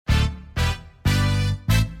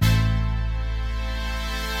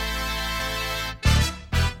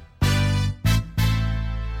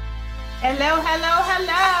Hello, hello,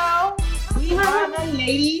 hello. We are the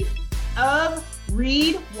ladies of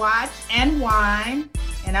Read, Watch, and Wine.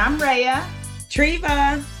 And I'm Rhea.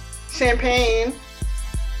 Treva. Champagne.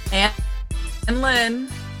 And Lynn.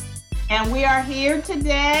 And we are here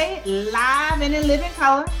today, live and in living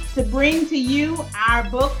color, to bring to you our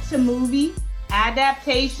book to movie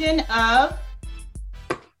adaptation of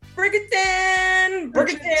Bridgerton.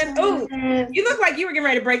 Oh, you look like you were getting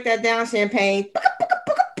ready to break that down, Champagne.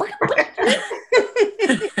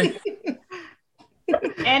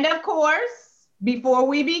 And of course, before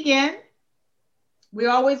we begin, we're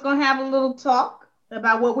always going to have a little talk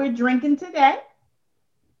about what we're drinking today.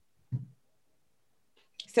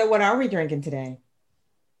 So what are we drinking today?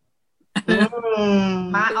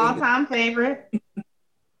 My all-time favorite.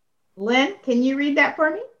 Lynn, can you read that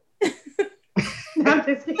for me? No, I'm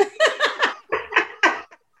just kidding.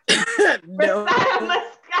 No.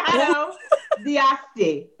 Moscato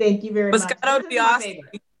d'Asti. Thank you very much. Moscato d'Asti.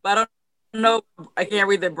 I don't know. I can't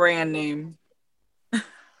read the brand name.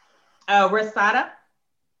 Risata.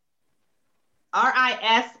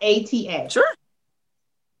 Risata. Sure.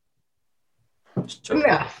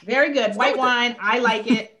 Yeah. Very good. White wine. I like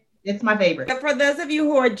it. It's my favorite. So for those of you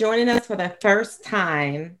who are joining us for the first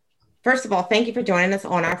time, first of all, thank you for joining us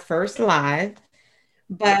on our first live.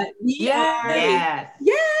 But we are a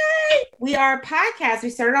podcast. We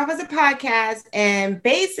started off as a podcast, and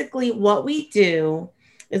basically what we do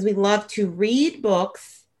is we love to read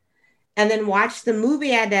books and then watch the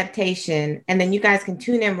movie adaptation, and then you guys can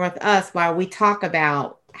tune in with us while we talk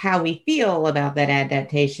about how we feel about that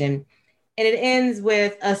adaptation. And it ends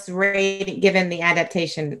with us giving the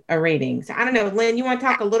adaptation a rating. So I don't know, Lynn, you want to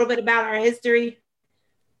talk a little bit about our history?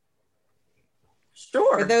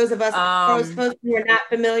 Sure. For those of us who are not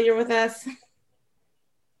familiar with us.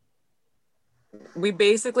 We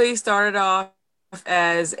basically started off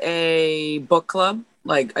as a book club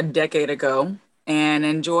like a decade ago and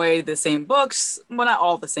enjoyed the same books. Well, not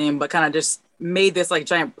all the same, but kind of just made this like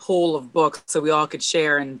giant pool of books so we all could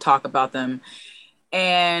share and talk about them.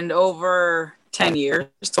 And over 10 years,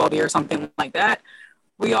 12 years, something like that,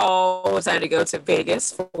 we all decided to go to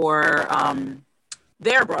Vegas for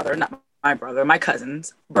their brother, not my brother, my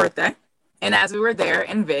cousin's birthday. And as we were there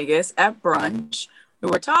in Vegas at brunch, we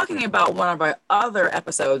were talking about one of our other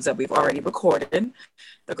episodes that we've already recorded,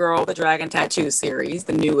 the Girl with the Dragon Tattoo series,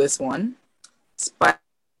 the newest one,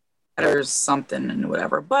 Spiders something and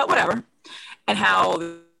whatever, but whatever. And how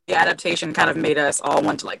the adaptation kind of made us all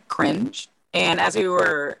want to like cringe. And as we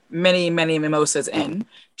were many, many mimosas in,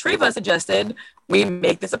 Treva suggested we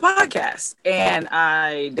make this a podcast. And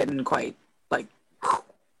I didn't quite like,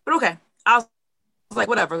 but okay. I was like,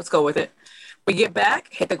 whatever, let's go with it. We get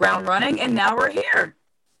back, hit the ground running, and now we're here.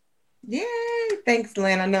 Yay! Thanks,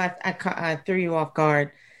 Lynn. I know I threw you off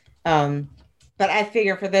guard. But I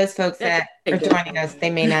figure for those folks that are joining us,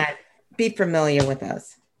 they may not be familiar with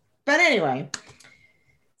us. But anyway,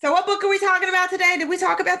 so what book are we talking about today? Did we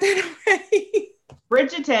talk about that already?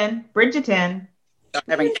 Bridgerton. I'm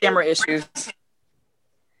having camera issues.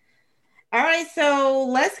 All right, so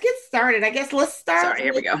let's get started. I guess let's start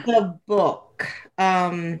with the book.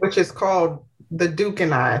 Which is called The Duke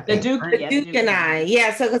and I. The Duke and I.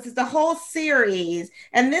 Yeah, so because it's a whole series.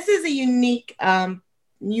 And this is a unique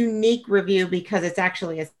review because it's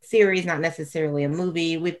actually a series, not necessarily a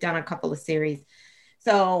movie. We've done a couple of series.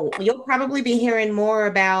 So you'll probably be hearing more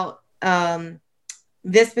about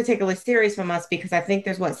this particular series from us because I think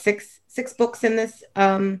there's six books in this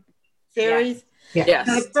series. Yes.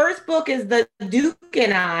 The first book is The Duke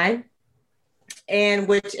and I, and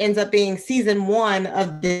which ends up being season 1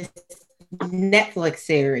 of this Netflix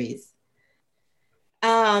series.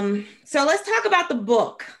 So let's talk about the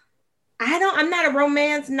book. I'm not a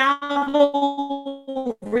romance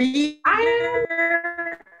novel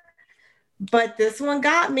reader, but this one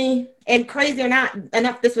got me. And crazy or not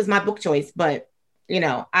enough, this was my book choice, but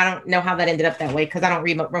I don't know how that ended up that way because I don't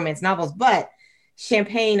read romance novels. But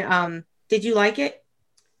Champagne, did you like it?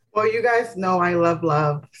 Well, you guys know I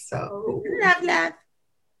love. So love.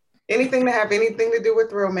 Anything to have anything to do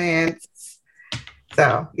with romance.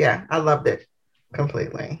 So yeah, I loved it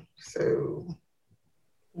completely. So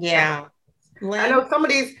yeah. I know some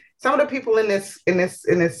of the people in this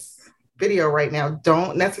video right now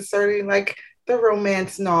don't necessarily like the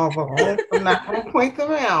romance novel. I'm not gonna point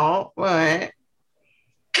them out, but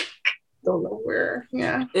don't know where.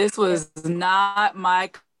 Yeah. This was not my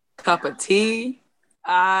cup of tea.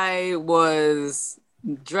 I was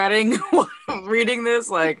dreading reading this,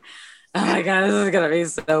 like, oh my God, this is gonna be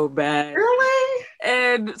so bad. Really?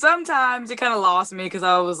 And sometimes it kind of lost me because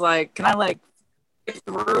I was like, can I like get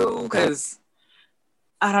through? Because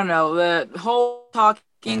I don't know, the whole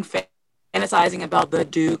talking, fantasizing about the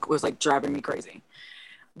Duke was like driving me crazy.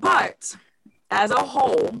 But as a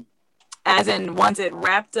whole, as in once it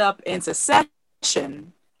wrapped up in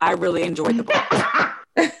Succession, I really enjoyed the book.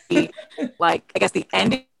 Like, I guess the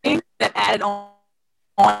ending that added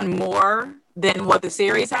on more than what the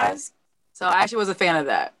series has. So I actually was a fan of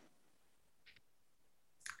that.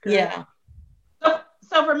 Yeah.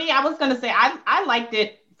 So for me, I was going to say I liked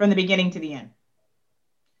it from the beginning to the end.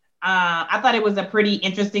 I thought it was a pretty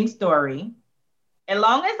interesting story. As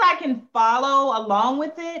long as I can follow along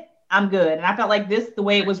with it, I'm good. And I felt like the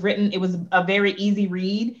way it was written, it was a very easy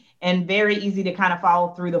read and very easy to kind of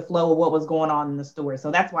follow through the flow of what was going on in the story.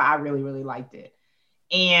 So that's why I really, really liked it.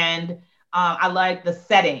 And I like the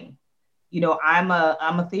setting. You know, I'm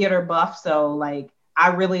a theater buff, so like I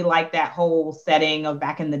really like that whole setting of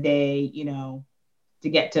back in the day. You know, to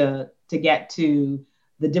get to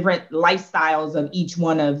the different lifestyles of each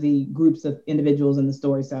one of the groups of individuals in the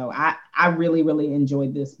story. So I really, really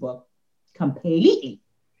enjoyed this book completely.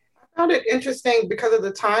 I found it interesting because of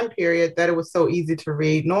the time period that it was so easy to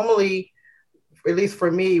read. Normally, at least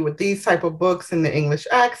for me, with these type of books and the English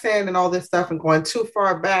accent and all this stuff and going too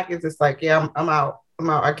far back, it's just like, yeah, I'm out.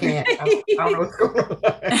 I can't. I don't know what's going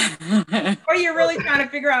on. Or you're really trying to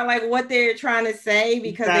figure out like what they're trying to say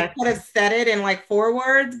because they could have said it in like 4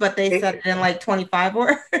 words, but they said it in like 25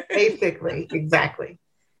 words. Basically, exactly.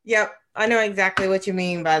 Yep, I know exactly what you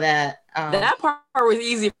mean by that. That part was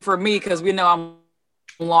easy for me because we know I'm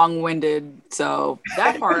long-winded, so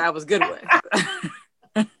that part I was good with.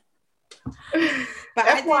 But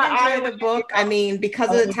that's I did enjoy the book. I mean, because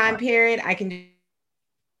of the time period, I can do.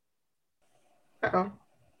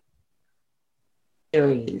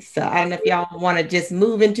 Series. So I don't know if y'all want to just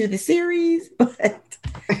move into the series, but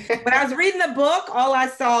when I was reading the book, all I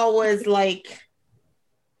saw was like,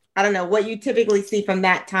 I don't know what you typically see from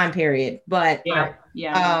that time period, but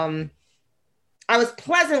I was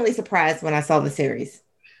pleasantly surprised when I saw the series.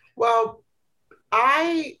 Well,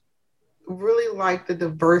 I really like the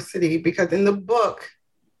diversity because in the book,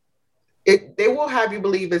 they will have you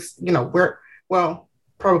believe it's,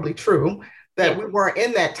 probably true that we weren't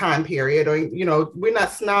in that time period, or, we're not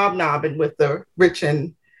snobbing with the rich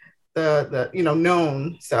and the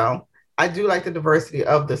known. So I do like the diversity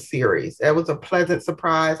of the series. It was a pleasant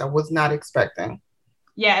surprise. I was not expecting.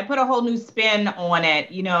 Yeah, it put a whole new spin on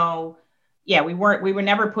it. We were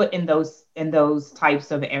never put in those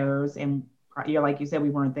types of errors. And like you said, we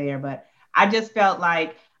weren't there, but I just felt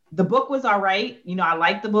like the book was all right. I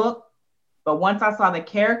liked the book, but once I saw the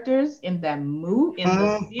characters in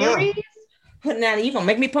the series, now you gonna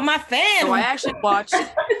make me put my fan. So I actually watched.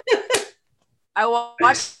 I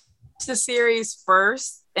watched the series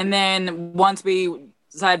first, and then once we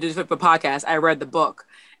decided to do the podcast, I read the book,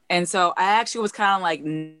 and so I actually was kind of like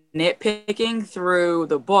nitpicking through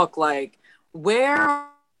the book, like where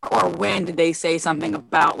or when did they say something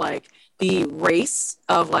about like the race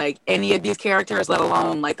of like any of these characters, let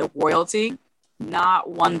alone like the royalty? Not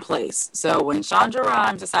one place. So when Shonda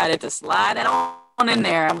Rhimes decided to slide it on in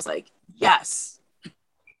there, I was like, yes.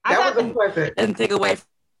 That was perfect. And take away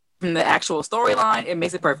from the actual storyline, it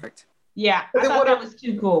makes it perfect. Yeah, I thought that was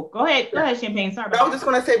too cool. Go ahead, Champagne. Sorry. I was just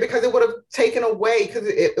going to say, because it would have taken away, because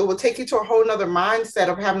it would take you to a whole nother mindset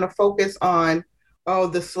of having to focus on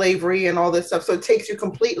the slavery and all this stuff. So it takes you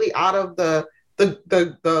completely out of the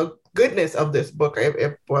goodness of this book,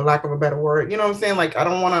 if for lack of a better word. You know what I'm saying? Like, I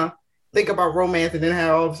don't want to think about romance and then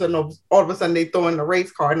have all of a sudden they throw in the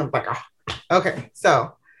race card and I'm like, okay,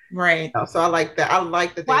 so. Right. So I like that. I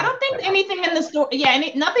like that. Well, I don't think anything in the story. Yeah,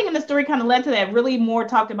 nothing in the story kind of led to that. Really, more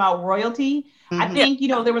talked about royalty. Mm-hmm. I think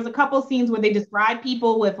there was a couple scenes where they described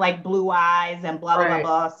people with like blue eyes and blah blah blah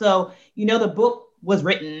blah. So the book was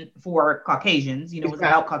written for Caucasians. It was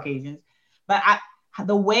about Caucasians. But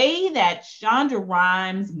the way that Shonda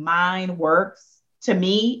Rhimes' mind works, to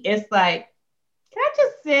me, it's like, can I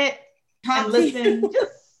just sit and listen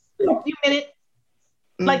just a few minutes?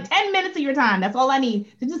 Like 10 minutes of your time. That's all I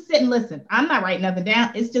need to just sit and listen. I'm not writing nothing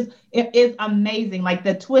down. It is amazing. Like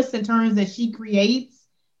the twists and turns that she creates,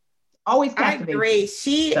 always captivates. I agree.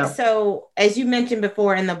 So as you mentioned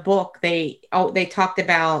before in the book, they talked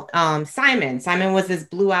about Simon. Simon was this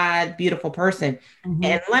blue-eyed, beautiful person. Mm-hmm.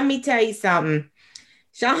 And let me tell you something.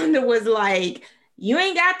 Shonda was like, you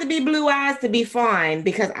ain't got to be blue eyes to be fine,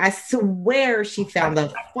 because I swear she found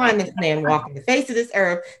the finest man walking the face of this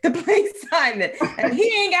earth to play Simon, and he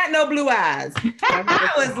ain't got no blue eyes.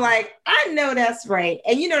 I was like, I know that's right.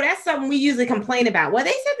 And that's something we usually complain about. Well,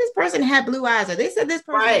 they said this person had blue eyes, or they said this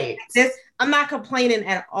person had this. I'm not complaining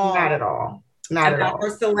at all. Not at all. Not at all. Her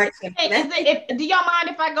selection. Hey, do y'all mind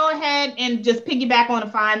if I go ahead and just piggyback on a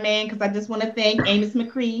fine man? Because I just want to thank Amos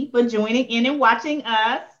McCree for joining in and watching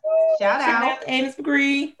us. Shout out, Amos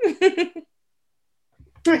McCree.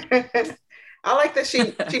 I like that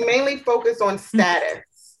she mainly focused on status.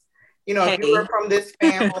 You know, if you were from this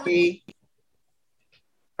family.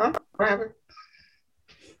 Huh? What happened?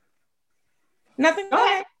 Nothing. Go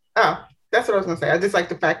ahead. Oh, that's what I was gonna say. I just like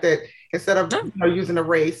the fact that instead of using a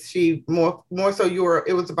race, she more so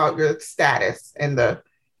it was about your status in that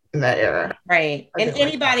era. Right. And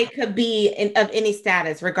anybody could be of any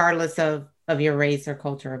status, regardless of your race or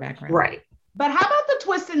culture or background. Right. But how about the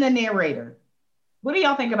twist in the narrator? What do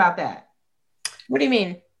y'all think about that? What do you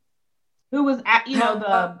mean? Who was at,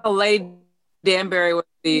 the Lady Danbury was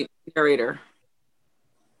the narrator.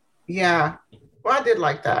 Yeah. Well, I did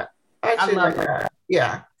like that. I love that.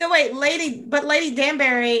 Yeah. So wait, Lady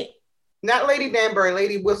Danbury. Not Lady Danbury,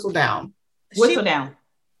 Lady Whistledown. Whistledown.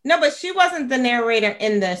 No, but she wasn't the narrator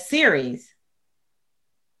in the series.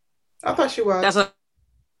 I thought she was. That's what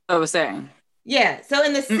I was saying. Yeah. So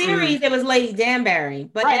in the series, it was Lady Danbury.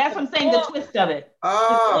 But right, that's what I'm saying, the twist of it.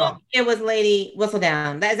 Oh. It was Lady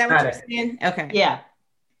Whistledown. Is that what you're saying? Okay. Yeah.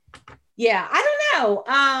 Yeah. I don't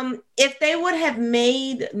know. If they would have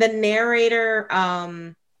made the narrator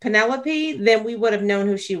Penelope, then we would have known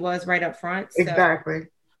who she was right up front. So. Exactly.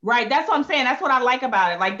 Right. That's what I'm saying. That's what I like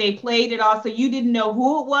about it. Like they played it all so you didn't know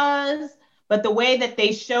who it was, but the way that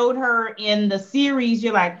they showed her in the series,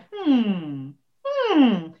 you're like,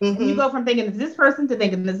 And you go from thinking it's this person to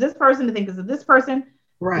thinking it's this person to thinking it's this person.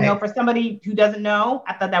 Right. You know, for somebody who doesn't know,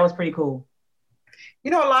 I thought that was pretty cool. You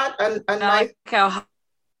know, a nice. Like how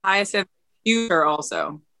I said future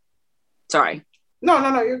also. Sorry. No,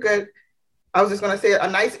 you're good. I was just going to say a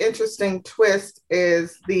nice, interesting twist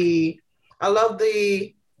is I love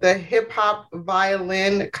the hip hop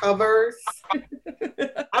violin covers.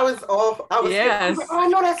 Yes. I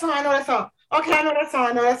know that song. Okay, I know that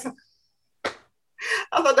song.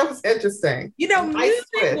 I thought that was interesting. You know,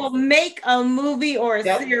 music will make a movie or a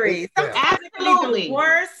series. Sometimes absolutely the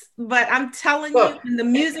worst, but I'm telling you, when the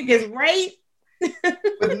music is right.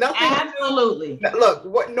 With nothing. Absolutely. Look,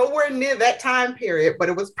 nowhere near that time period, but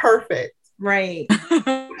it was perfect. Right. But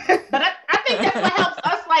I think that's what helps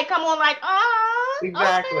us come on,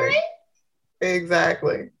 exactly.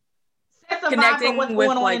 Exactly. That's a connecting what's with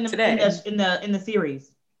going on today in the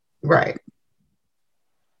series. Right.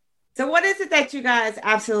 So what is it that you guys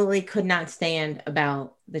absolutely could not stand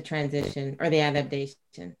about the transition or the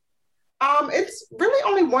adaptation? It's really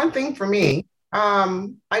only one thing for me. I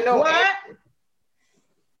know what?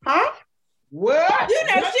 Huh? What? You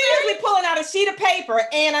know, she usually pulling out a sheet of paper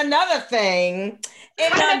and another thing.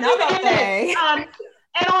 And another thing.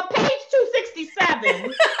 And on page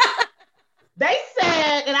 267, they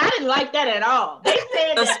said, and I didn't like that at all. They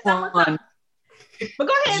said that. But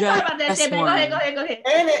go ahead, sorry about that. Go ahead.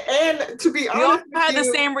 And to be honest, we all had the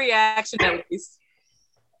same reaction at least.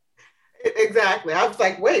 Exactly. I was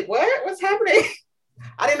like, wait, what? What's happening?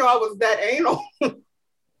 I didn't know I was that anal. No,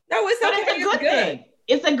 it's okay. It's a good thing.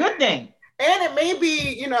 It's a good thing. And it may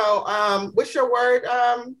be, what's your word,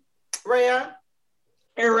 Rhea?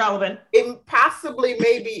 Irrelevant. It possibly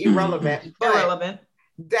may be irrelevant. But irrelevant.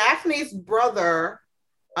 Daphne's brother,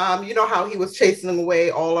 you know how he was chasing away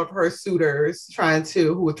all of her suitors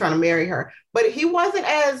who were trying to marry her. But he wasn't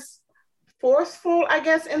as forceful, I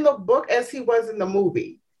guess, in the book as he was in the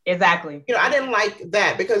movie. Exactly. I didn't like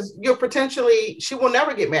that because she will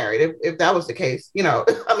never get married if that was the case.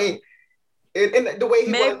 I mean, in the way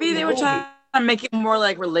he maybe they were trying to make it more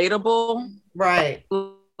relatable, right?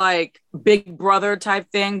 Like Big Brother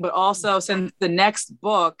type thing, but also since the next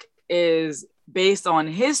book is based on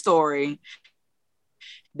his story,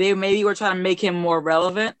 they maybe were trying to make him more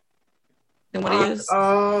relevant than what he is.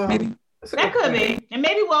 Maybe that could be, and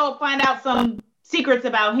maybe we'll find out some secrets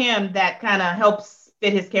about him that kind of helps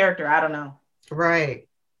fit his character. I don't know. Right.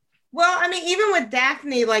 Well, I mean, even with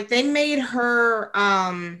Daphne, they made her.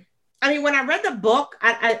 When I read the book,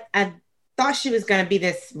 I thought she was going to be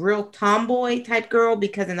this real tomboy type girl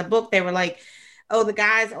because in the book they were like, oh, the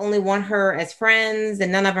guys only want her as friends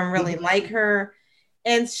and none of them really like her.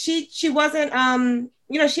 And she wasn't,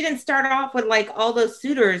 she didn't start off with all those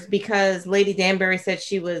suitors because Lady Danbury said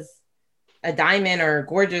she was a diamond or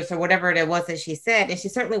gorgeous or whatever it was that she said. And she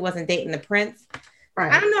certainly wasn't dating the prince.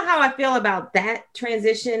 Right. I don't know how I feel about that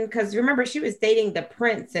transition because remember, she was dating the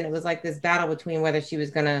prince and it was this battle between whether she was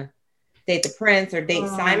going to date the prince or date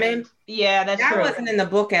Simon. Yeah, that true. Wasn't in the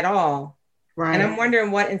book at all. Right. And I'm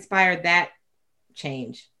wondering what inspired that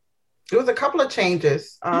change. There was a couple of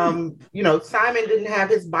changes. Simon didn't have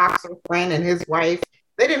his boxer friend and his wife.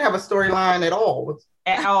 They didn't have a storyline at all.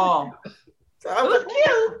 At all. So it was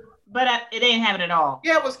cute, but it didn't have it at all.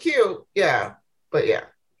 Yeah, it was cute. Yeah, but yeah,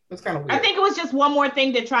 it was kind of weird. I think it was just one more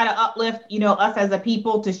thing to try to uplift, us as a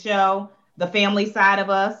people, to show the family side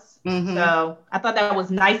of us. Mm-hmm. So I thought that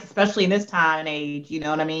was nice, especially in this time and age. You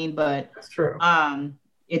know what I mean? But that's true.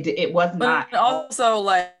 It was not. Also,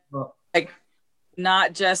 like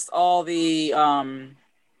not just all the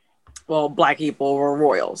Black people were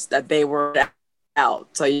royals, that they were out.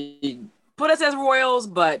 So you put us as royals,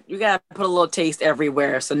 but you gotta put a little taste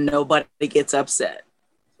everywhere so nobody gets upset.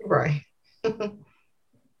 Right.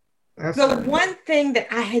 So one thing that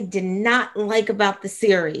I did not like about the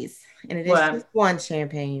series, and it is just one,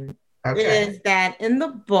 Champagne, is that in the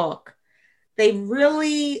book, they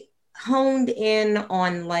really honed in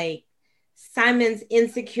on like Simon's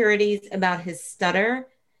insecurities about his stutter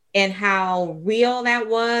and how real that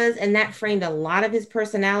was, and that framed a lot of his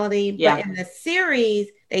personality. Yeah. But in the series,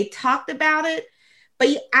 they talked about it, but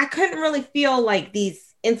I couldn't really feel like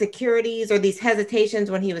these insecurities or these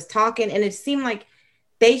hesitations when he was talking, and it seemed like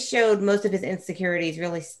they showed most of his insecurities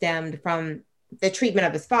really stemmed from the treatment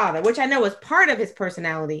of his father, which I know was part of his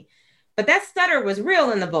personality, but that stutter was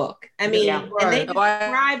real in the book. I mean, and they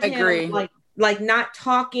described him like not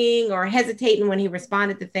talking or hesitating when he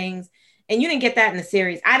responded to things. And you didn't get that in the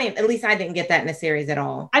series. I didn't get that in the series at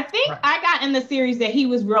all. I think I got in the series that he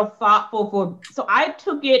was real thoughtful so I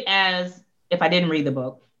took it as, if I didn't read the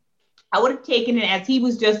book, I would have taken it as he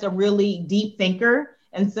was just a really deep thinker.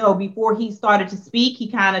 And so before he started to speak, he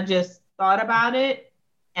kind of just thought about it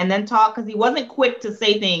and then talked, because he wasn't quick to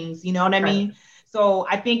say things, you know what I mean? So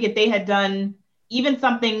I think if they had done even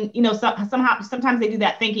something, sometimes they do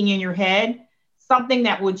that thinking in your head, something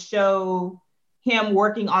that would show him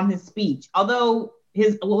working on his speech. Although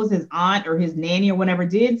his aunt or his nanny or whatever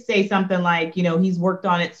did say something like, he's worked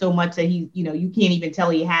on it so much that he, you can't even tell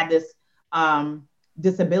he had this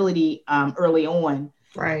disability early on.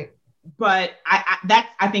 Right. But that's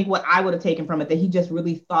I think what I would have taken from it, that he just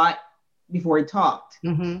really thought before he talked.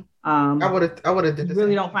 Mm-hmm. I would have did. You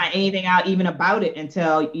really don't find anything out even about it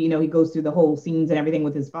until he goes through the whole scenes and everything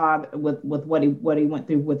with his father, with what he went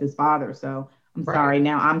through with his father. So I'm sorry.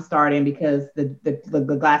 Now I'm starting because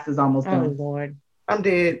the glass is almost done. Oh Lord, I'm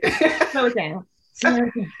dead. Slow down. So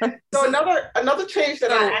another change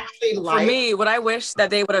that I actually like. For me, what I wish that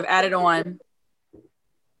they would have added on.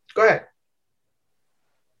 Go ahead.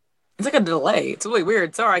 It's like a delay. It's really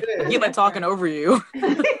weird. Sorry, I keep talking over you.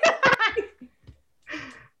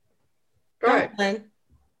 Go ahead.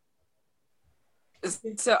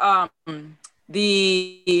 So,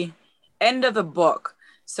 the end of the book.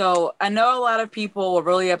 So I know a lot of people were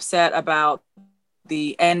really upset about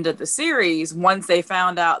the end of the series once they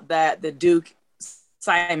found out that the Duke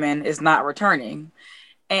Simon is not returning.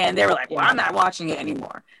 And they were like, well, I'm not watching it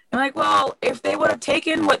anymore. I'm like, well, if they would have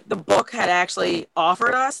taken what the book had actually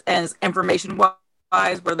offered us as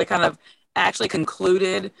information-wise, where they kind of actually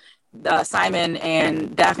concluded Simon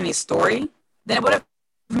and Daphne's story, then it would have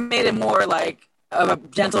made it more like of a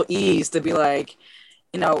gentle ease to be like,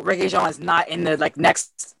 Regé-Jean is not in the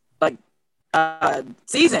next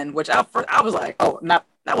season, which I was like, oh, not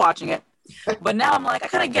watching it. But now I'm like, I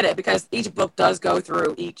kind of get it, because each book does go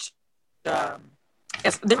through each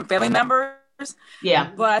different family members.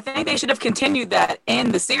 Yeah. But I think they should have continued that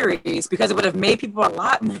in the series, because it would have made people a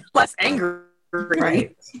lot less angry.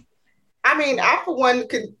 Right. I mean, I for one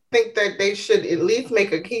could think that they should at least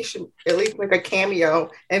make a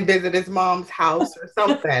cameo and visit his mom's house or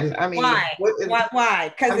something. I mean, why?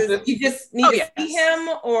 Why? Because you just need to see him,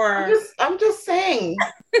 or I'm just saying.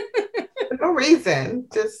 No reason.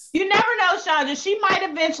 Just you never know, Chandra. She might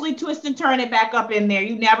eventually twist and turn it back up in there.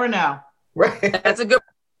 You never know. Right. That's a good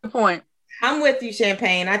point. I'm with you,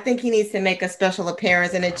 Champagne. I think he needs to make a special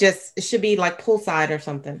appearance, and it should be like poolside or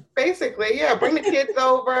something. Basically, yeah. Bring the kids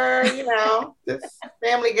over, just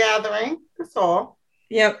family gathering. That's all.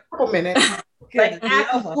 Yep. Couple minutes. Like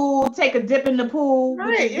after school, take a dip in the pool.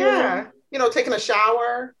 Right, yeah. Taking a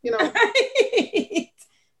shower, Right.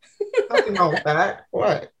 Nothing wrong with that.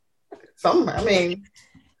 What?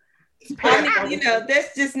 There's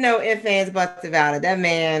just no ifs, ands, buts about it. That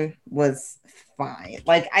man was fine.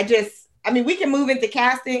 We can move into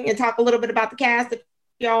casting and talk a little bit about the cast if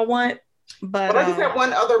y'all want. But I just have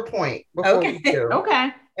one other point before we do. Okay.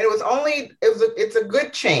 And it's a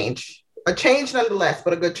good change. A change nonetheless,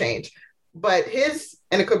 but a good change. But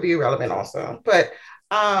and it could be irrelevant also, but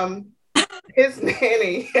his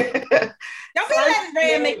nanny. Don't be letting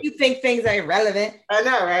Rand make you think things are irrelevant. I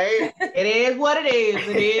know, right? It is what it is.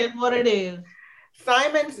 It is what it is.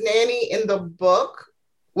 Simon's nanny in the book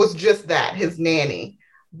was just that, his nanny.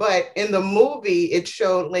 But in the movie, it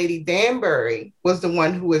showed Lady Danbury was the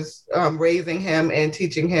one who was raising him and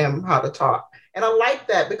teaching him how to talk. And I like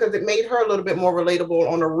that because it made her a little bit more relatable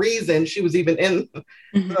on the reason she was even in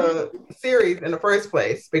the series in the first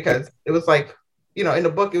place. Because it was like, you know, in the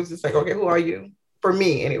book, it was just like, okay, who are you? For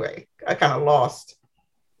me, anyway, I kind of lost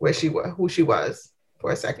who she was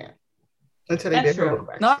for a second until they did her little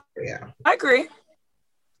back. No, yeah, I agree.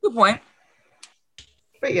 Good point.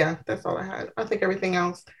 But yeah, that's all I had. I think everything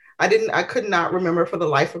else, I could not remember for the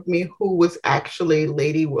life of me who was actually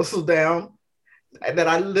Lady Whistledown. That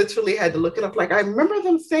I literally had to look it up. Like, I remember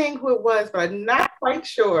them saying who it was, but I'm not quite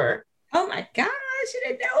sure. Oh my gosh, you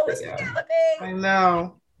didn't know it was Penelope. I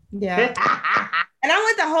know. Yeah. And I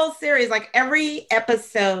went the whole series, like every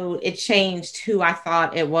episode, it changed who I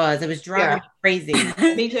thought it was. It was driving me crazy.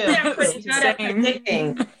 Me too.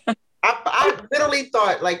 I literally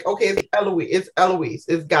thought, like, okay, it's Eloise.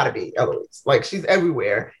 It's gotta be Eloise. Like, she's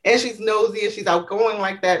everywhere. And she's nosy and she's outgoing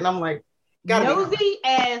like that. And I'm like, nosy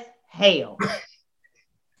as hell.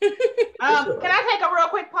 Can I take a real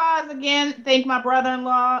quick pause again? Thank my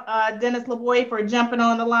brother-in-law, Dennis LaVoy, for jumping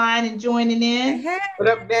on the line and joining in. What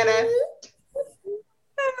up, Dennis?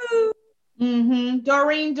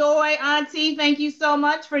 Doreen Doy, Auntie, thank you so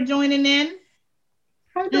much for joining in.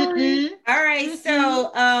 Hi, Doreen. All right.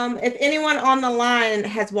 So if anyone on the line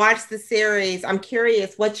has watched the series, I'm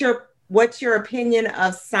curious, what's your opinion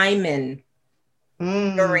of Simon,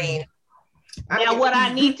 Doreen? Now, what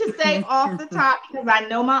I need to say off the top, because I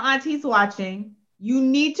know my auntie's watching, you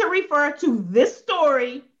need to refer to this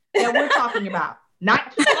story that we're talking about,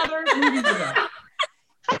 not two other movies ago.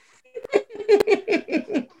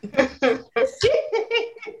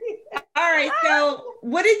 All right. So,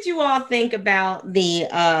 what did you all think about the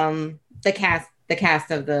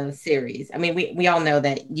cast of the series? I mean, we all know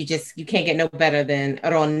that you can't get no better than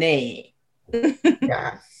Renee.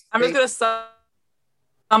 Yes. I'm just gonna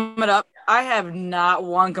sum it up. I have not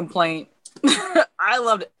one complaint. I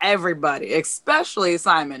loved everybody, especially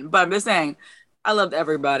Simon. But I'm just saying, I loved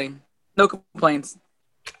everybody. No complaints.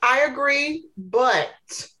 I agree, but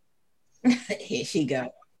here she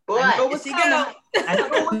go. But I know what's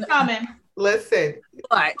coming. Listen,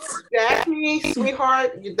 but Daphne,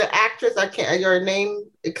 sweetheart, the actress, your name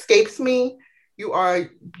escapes me. You are a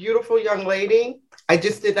beautiful young lady. I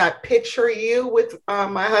just did not picture you with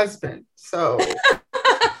my husband. So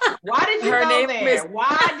why did you go there?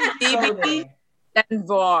 Why did you go there?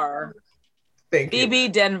 Denvar. Thank you.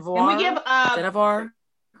 BB Denvar. Can we give Denvar?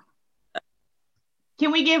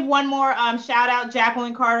 Can we give one more shout out?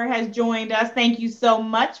 Jacqueline Carter has joined us. Thank you so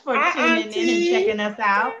much for tuning in and checking us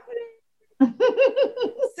out.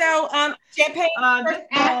 So, Champagne. Just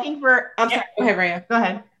asking for. I'm sorry. Go ahead, Rhea. Go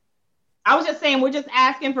ahead. I was just saying, we're just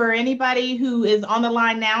asking for anybody who is on the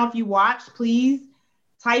line now. If you watch, please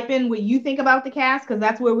type in what you think about the cast, because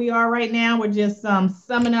that's where we are right now. We're just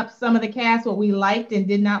summing up some of the cast, what we liked and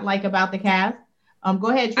did not like about the cast. Go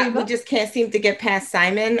ahead, Treva. We just can't seem to get past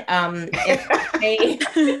Simon. And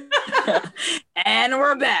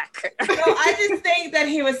we're back. So I just think that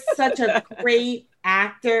he was such a great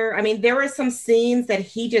actor. I mean, there were some scenes that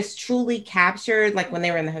he just truly captured, like when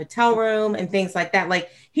they were in the hotel room and things like that.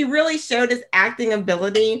 Like, he really showed his acting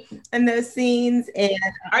ability in those scenes. And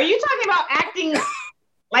are you talking about acting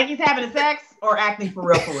like he's having sex or acting for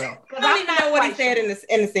real? I don't even know what he said in the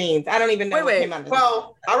scenes. I don't even know what came out of it.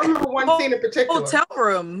 Well, I remember one scene in particular. Hotel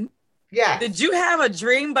room. Yeah. Did you have a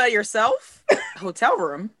dream by yourself? Hotel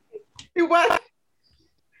room. He was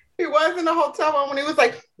in the hotel room when he was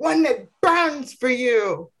like, one that burns for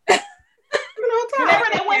you. Remember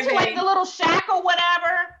they went to like the little shack or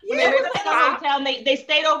whatever? Yeah, they were in the hotel and they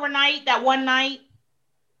stayed overnight that one night.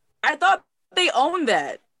 I thought they owned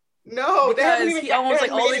that. No, because he owns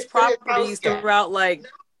like all these properties throughout like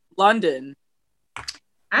London.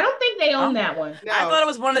 I don't think they own that one. No. I thought it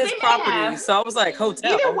was one of his properties, so I was like,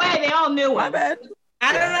 hotel. Either way, they all knew My it. bad.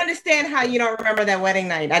 I don't understand how you don't remember that wedding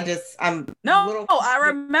night. I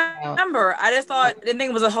remember. I just thought I didn't think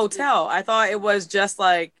it was a hotel. I thought it was just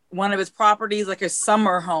like one of his properties, like his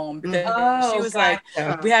summer home. Because she was like,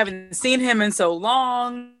 we haven't seen him in so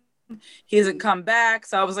long. He hasn't come back.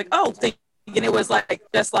 So I was like, oh, thinking it was like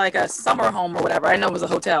just like a summer home or whatever. I know it was a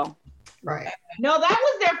hotel. Right. No, that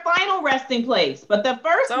was their final resting place. But the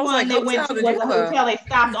first one they went to was a hotel they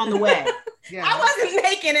stopped on the way. Yeah. I wasn't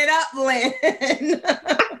making it up, Lynn.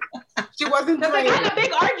 She wasn't. They had a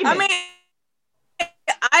big argument.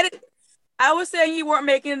 I mean, I was saying you weren't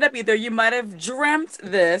making it up either. You might have dreamt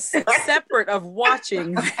this separate of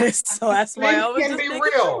watching this. So that's why I was just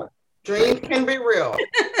real. Dreams can be real.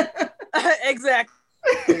 Exactly.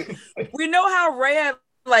 We know how Rhea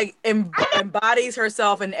like embodies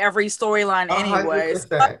herself in every storyline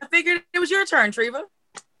anyways. I figured it was your turn, Treva.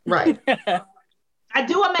 Right. I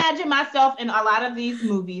do imagine myself in a lot of these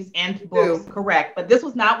movies and books, correct, but this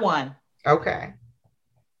was not one. Okay.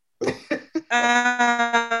 Are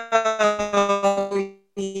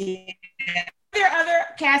there other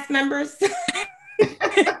cast members? You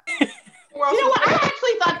know what? I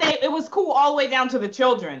actually thought it was cool all the way down to the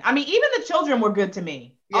children. I mean, even the children were good to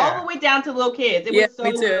me. Yeah. All the way down to little kids. It was so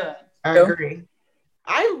me too. Good. I agree.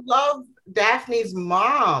 I love Daphne's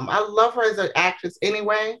mom. I love her as an actress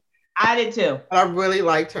anyway. I did too. I really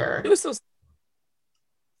liked her. It was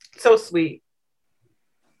so sweet.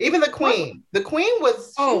 Even the queen. The queen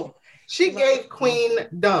was she gave Queen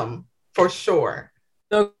dumb for sure.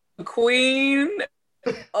 The queen.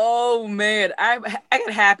 Oh man, I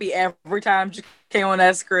got happy every time she came on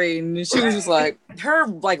that screen. She was just like her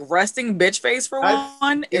resting bitch face for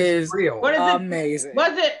one is real. What is amazing.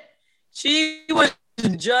 Was it? She was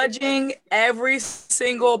judging every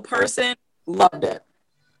single person. Loved it.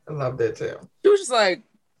 I loved it too. She was just like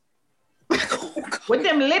with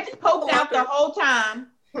them lips poked out the whole time,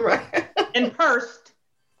 right? And pursed.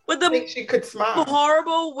 With the I think she could smile.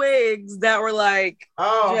 Horrible wigs that were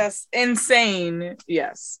just insane.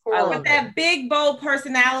 Yes. With that big, bold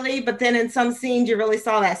personality, but then in some scenes you really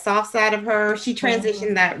saw that soft side of her. She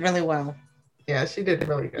transitioned that really well. Yeah, she did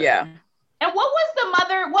really good. Yeah. And what was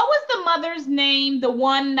the mother's name? The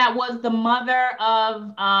one that was the mother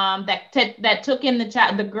of that took in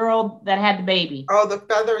the girl that had the baby. Oh, the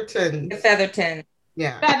Feathertons. The Featherton.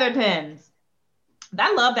 Yeah. Feathertons.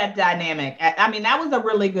 I love that dynamic. I mean, that was a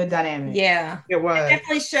really good dynamic. Yeah, it was. It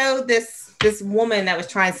definitely showed this woman that was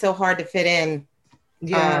trying so hard to fit in.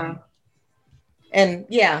 Yeah. And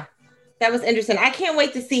yeah, that was interesting. I can't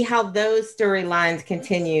wait to see how those storylines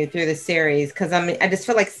continue through the series, because I just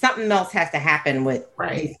feel like something else has to happen with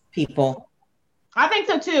these people. I think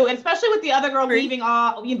so too, especially with the other girl leaving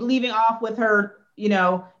off with her,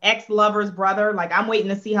 ex-lover's brother. Like, I'm waiting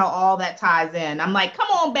to see how all that ties in. I'm like, come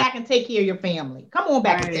on back and take care of your family. Come on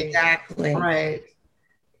back. Right. Exactly. Right.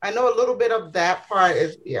 I know a little bit of that part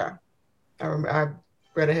is, I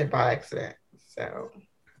read ahead by accident. So.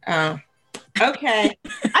 Okay.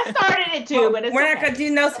 I started it too, but we're not going to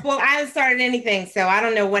do no spoil. I haven't started anything, so I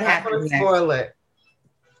don't know what happened. I'm going to spoil it.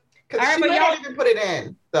 Because she didn't even put it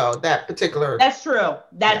in, though, that particular. That's true.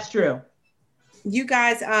 That's true. You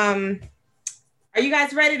guys, are you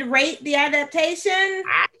guys ready to rate the adaptation?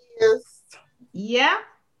 Yes. Yeah.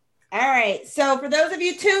 All right. So for those of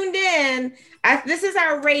you tuned in, this is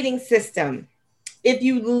our rating system. If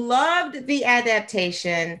you loved the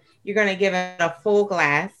adaptation, you're going to give it a full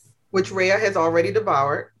glass. Which Rhea has already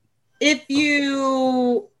devoured. If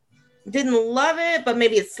you didn't love it, but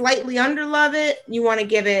maybe it's slightly under love it, you want to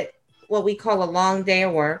give it what we call a long day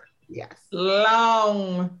of work. Yes.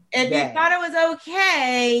 Long. If you thought it was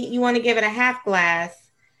okay, you want to give it a half glass.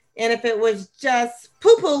 And if it was just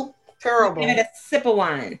poo-poo, terrible, give it a sip of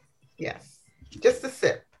wine. Yes. Just a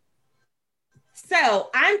sip. So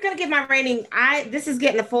I'm going to give my rating. This is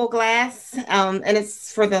getting a full glass. And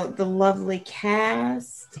it's for the lovely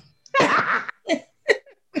cast.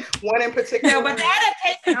 One in particular. No, but the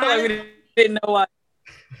adaptation, didn't know why.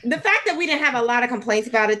 The fact that we didn't have a lot of complaints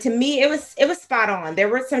about it, to me, it was spot on. There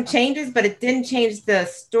were some changes, but it didn't change the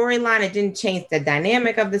storyline. It didn't change the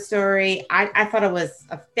dynamic of the story. I thought it was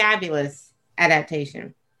a fabulous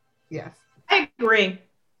adaptation. Yes. I agree.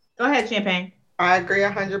 Go ahead, Champagne. I agree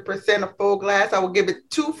 100%. A full glass. I will give it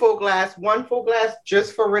 2 full glass, 1 full glass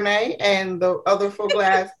just for Renee, and the other full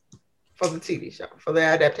glass for the TV show, for the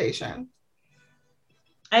adaptation.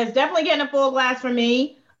 It's definitely getting a full glass for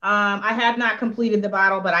me. I have not completed the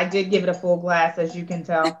bottle, but I did give it a full glass, as you can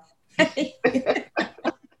tell.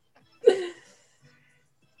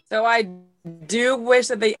 So I do wish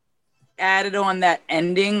that they added on that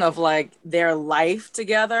ending of their life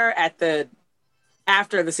together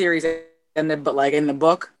after the series ended, but in the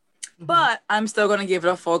book. Mm-hmm. But I'm still going to give it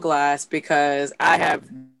a full glass because I have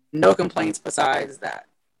no complaints besides that.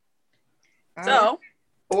 So.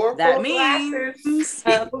 That means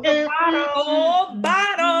full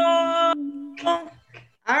bottle. All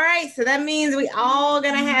right, so that means we all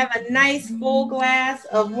gonna have a nice full glass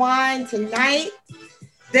of wine tonight.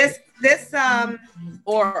 This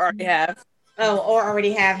or already have. Or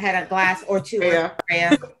already have had a glass or two. Yeah.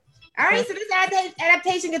 All right, so this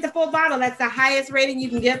adaptation gets a full bottle. That's the highest rating you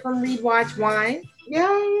can get from Read Watch Wine. Yeah.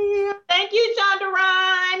 Thank you, Shonda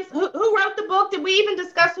Rhimes. Who wrote the book? Did we even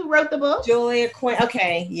discuss who wrote the book? Julia Quinn.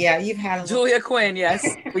 Okay, yeah, you've had Julia Quinn. Yes,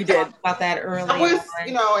 we did about that earlier. That was,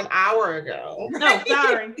 an hour ago. No,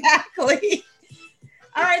 sorry. Exactly.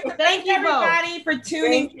 All right, so thank you everybody for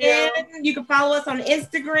tuning in. You can follow us on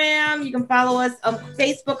Instagram. You can follow us on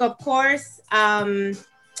Facebook, of course.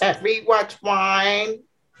 At Rewatch Wine.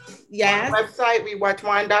 Yes. Website,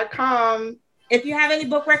 rewatchwine.com. If you have any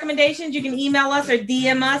book recommendations, you can email us or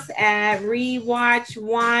DM us at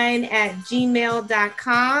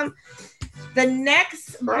rewatchwine@gmail.com. The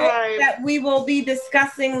next book that we will be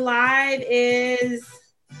discussing live is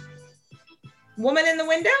Woman in the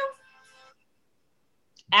Window?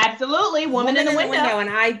 Absolutely, Woman in the Window. And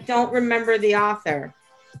I don't remember the author.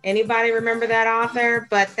 Anybody remember that author?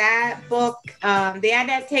 But that book, the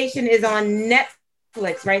adaptation is on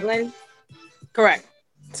Netflix, right, Lynn? Correct.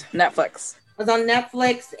 Netflix. It's on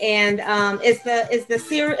Netflix, and is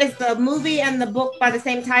the movie and the book by the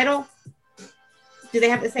same title? Do they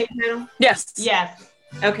have the same title? Yes. Yes.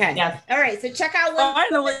 Okay. Yes. All right. So check out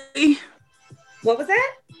finally. What was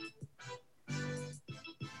that?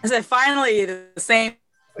 I said finally the same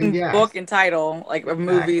book and title, like of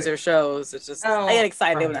movies or shows. It's just I get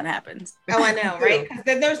excited when that happens. Oh, I know, right? Because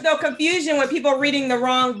then there's no confusion with people reading the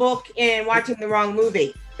wrong book and watching the wrong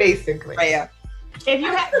movie. Basically. Right, yeah. If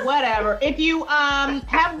you have if you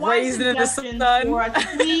have wine suggestions for us,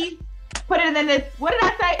 please put it in the what did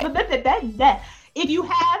I say? If you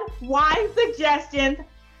have wine suggestions,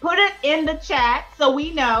 put it in the chat so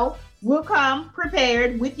we know. We'll come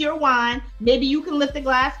prepared with your wine. Maybe you can lift the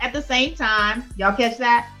glass at the same time. Y'all catch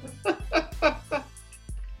that? All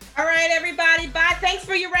right, everybody. Bye. Thanks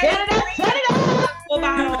for your rating. Turn it up. Turn it up.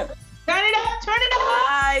 Turn it up.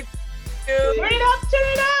 Bye. Turn it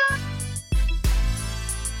up.